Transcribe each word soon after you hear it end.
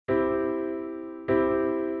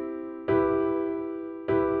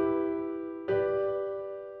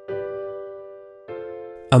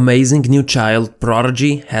Amazing new child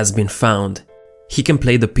prodigy has been found. He can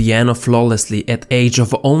play the piano flawlessly at age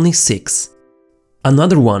of only 6.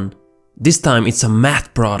 Another one. This time it's a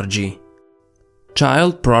math prodigy.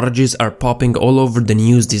 Child prodigies are popping all over the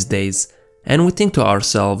news these days, and we think to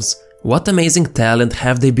ourselves, what amazing talent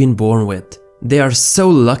have they been born with? They are so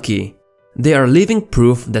lucky. They are living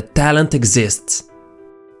proof that talent exists.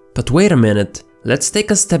 But wait a minute, let's take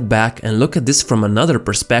a step back and look at this from another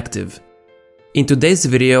perspective. In today's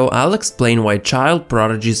video, I'll explain why child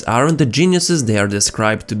prodigies aren't the geniuses they are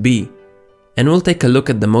described to be. And we'll take a look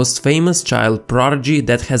at the most famous child prodigy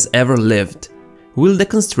that has ever lived. We'll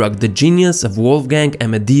deconstruct the genius of Wolfgang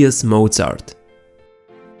Amadeus Mozart.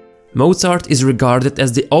 Mozart is regarded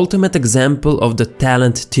as the ultimate example of the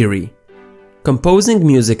talent theory. Composing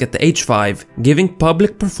music at age 5, giving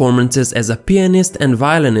public performances as a pianist and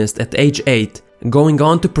violinist at age 8, going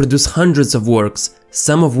on to produce hundreds of works,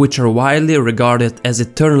 some of which are widely regarded as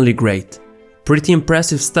eternally great. Pretty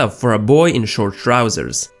impressive stuff for a boy in short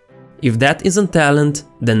trousers. If that isn't talent,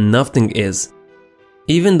 then nothing is.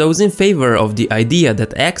 Even those in favor of the idea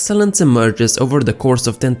that excellence emerges over the course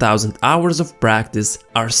of 10,000 hours of practice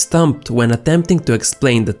are stumped when attempting to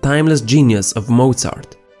explain the timeless genius of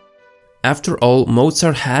Mozart. After all,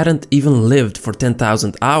 Mozart hadn't even lived for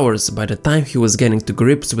 10,000 hours by the time he was getting to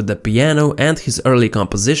grips with the piano and his early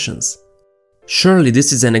compositions. Surely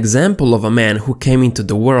this is an example of a man who came into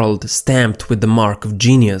the world stamped with the mark of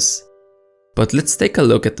genius. But let's take a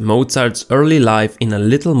look at Mozart's early life in a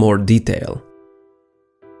little more detail.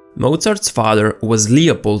 Mozart's father was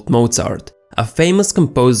Leopold Mozart, a famous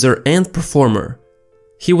composer and performer.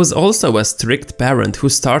 He was also a strict parent who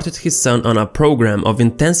started his son on a program of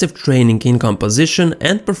intensive training in composition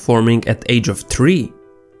and performing at age of 3.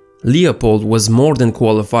 Leopold was more than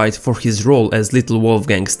qualified for his role as little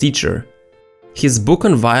Wolfgang's teacher. His book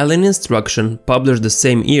on violin instruction, published the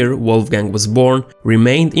same year Wolfgang was born,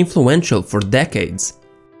 remained influential for decades.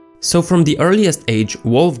 So from the earliest age,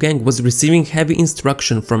 Wolfgang was receiving heavy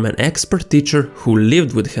instruction from an expert teacher who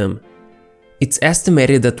lived with him. It's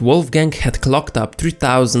estimated that Wolfgang had clocked up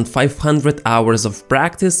 3,500 hours of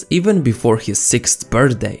practice even before his 6th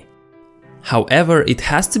birthday. However, it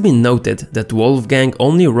has to be noted that Wolfgang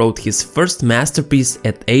only wrote his first masterpiece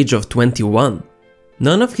at age of 21.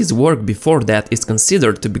 None of his work before that is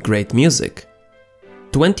considered to be great music.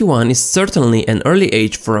 21 is certainly an early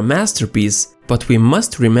age for a masterpiece, but we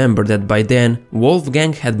must remember that by then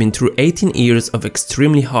Wolfgang had been through 18 years of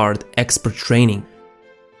extremely hard expert training.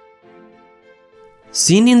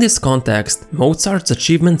 Seen in this context, Mozart's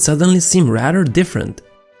achievements suddenly seem rather different.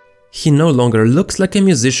 He no longer looks like a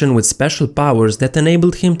musician with special powers that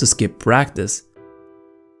enabled him to skip practice.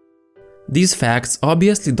 These facts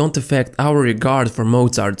obviously don't affect our regard for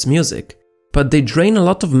Mozart's music, but they drain a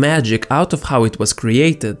lot of magic out of how it was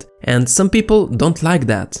created, and some people don't like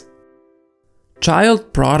that.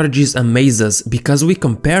 Child prodigies amaze us because we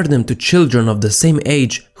compare them to children of the same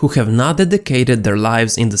age who have not dedicated their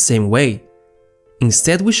lives in the same way.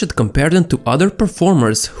 Instead, we should compare them to other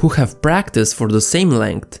performers who have practiced for the same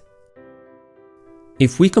length.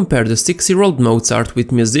 If we compare the 6-year-old Mozart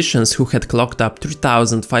with musicians who had clocked up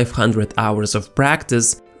 3,500 hours of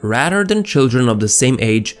practice, rather than children of the same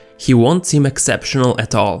age, he won't seem exceptional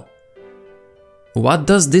at all. What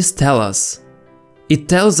does this tell us? It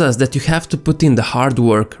tells us that you have to put in the hard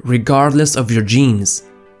work regardless of your genes.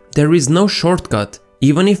 There is no shortcut,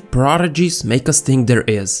 even if prodigies make us think there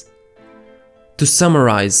is. To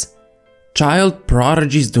summarize, child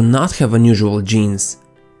prodigies do not have unusual genes.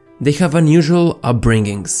 They have unusual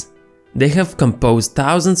upbringings. They have composed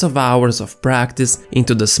thousands of hours of practice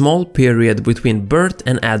into the small period between birth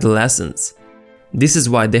and adolescence. This is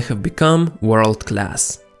why they have become world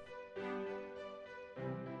class.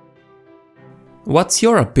 What's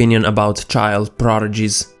your opinion about child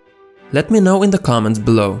prodigies? Let me know in the comments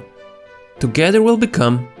below. Together we'll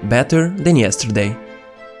become better than yesterday.